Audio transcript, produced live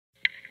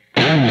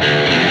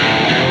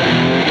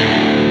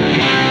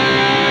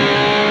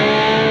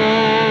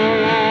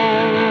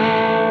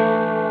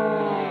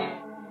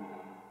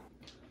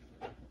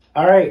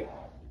Alright,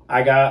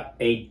 I got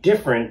a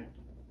different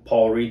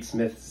Paul Reed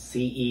Smith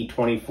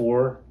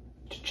CE-24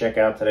 to check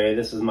out today.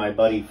 This is my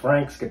buddy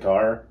Frank's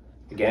guitar.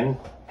 Again,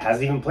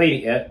 hasn't even played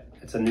it yet.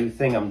 It's a new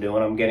thing I'm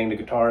doing. I'm getting the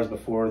guitars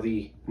before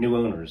the new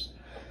owners.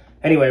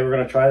 Anyway, we're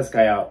going to try this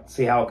guy out,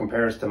 see how it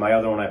compares to my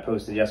other one I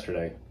posted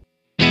yesterday.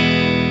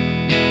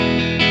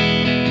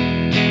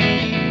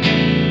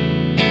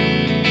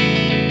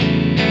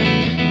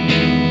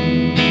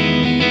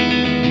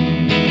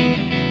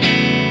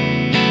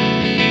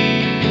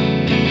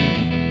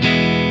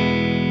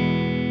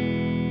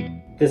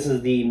 This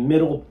is the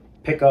middle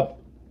pickup,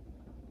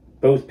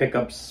 both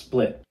pickups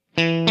split.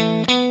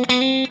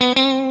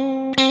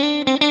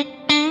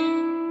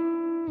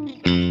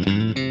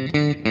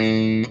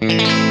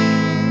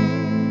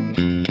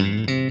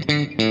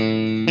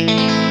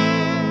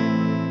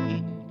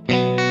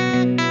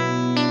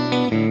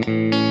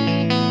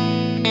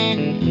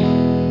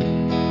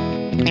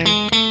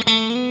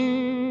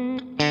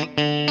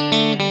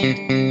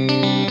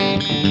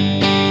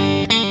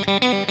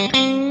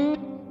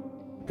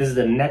 This is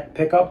the neck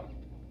pickup,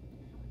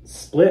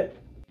 split.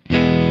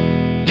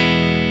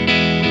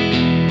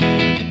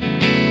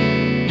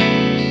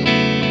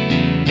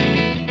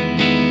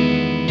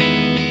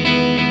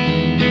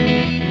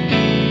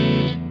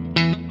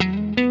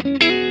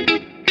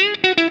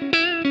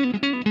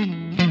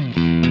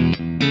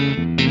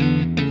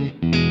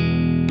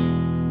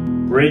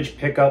 Bridge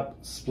pickup,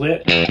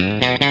 split.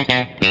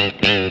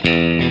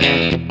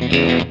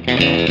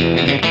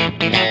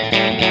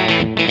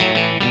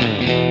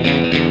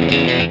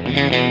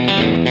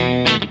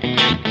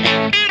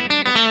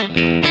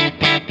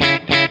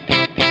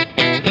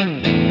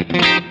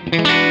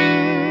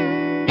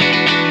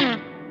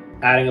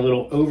 Adding a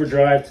little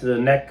overdrive to the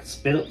neck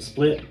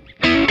split.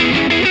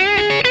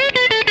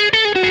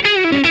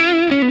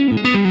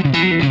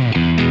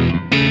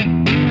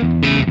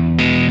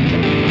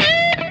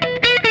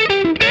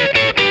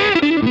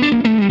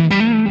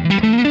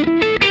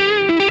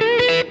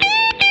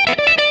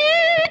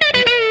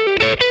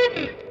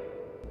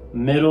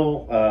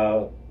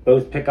 Middle,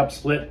 both pickup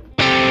split.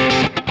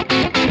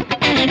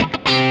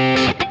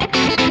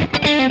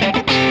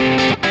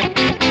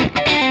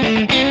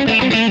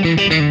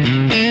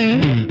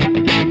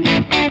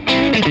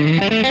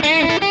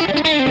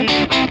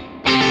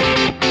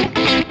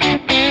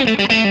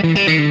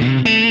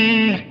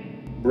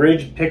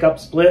 Bridge pickup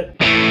split.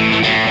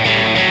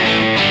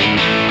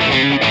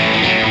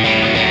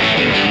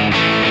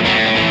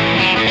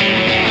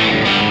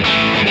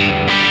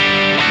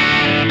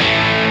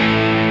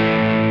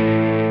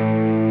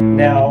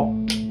 Now,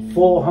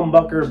 full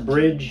humbucker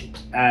bridge,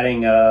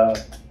 adding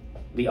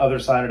the other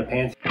side of the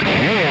Pantheon.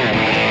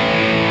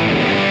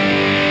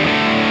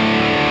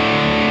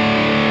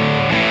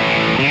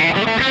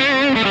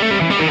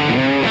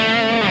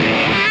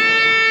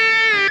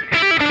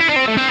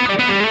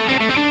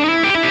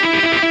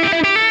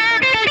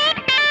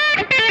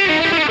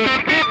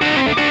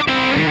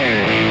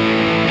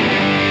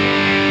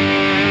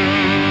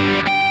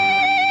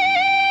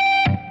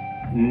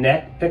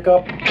 Neck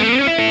pickup.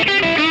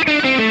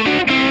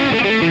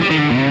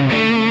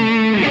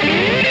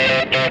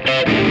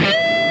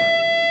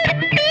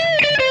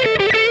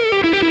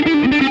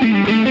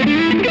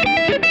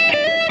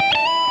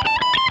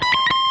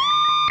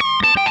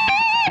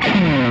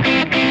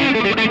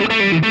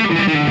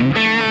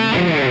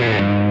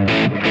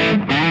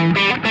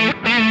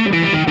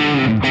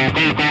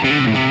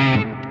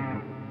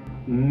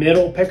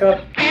 Middle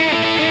pickup.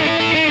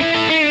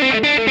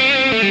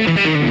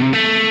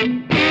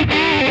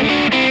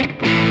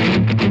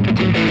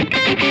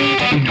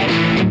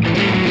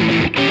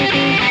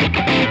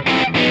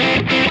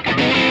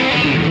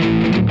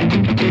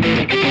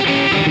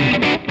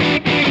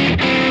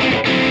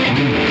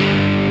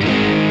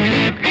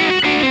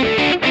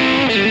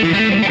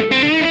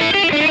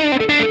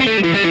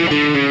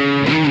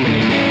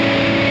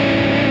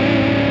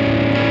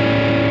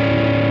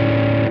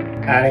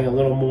 Adding a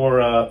little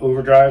more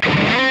overdrive.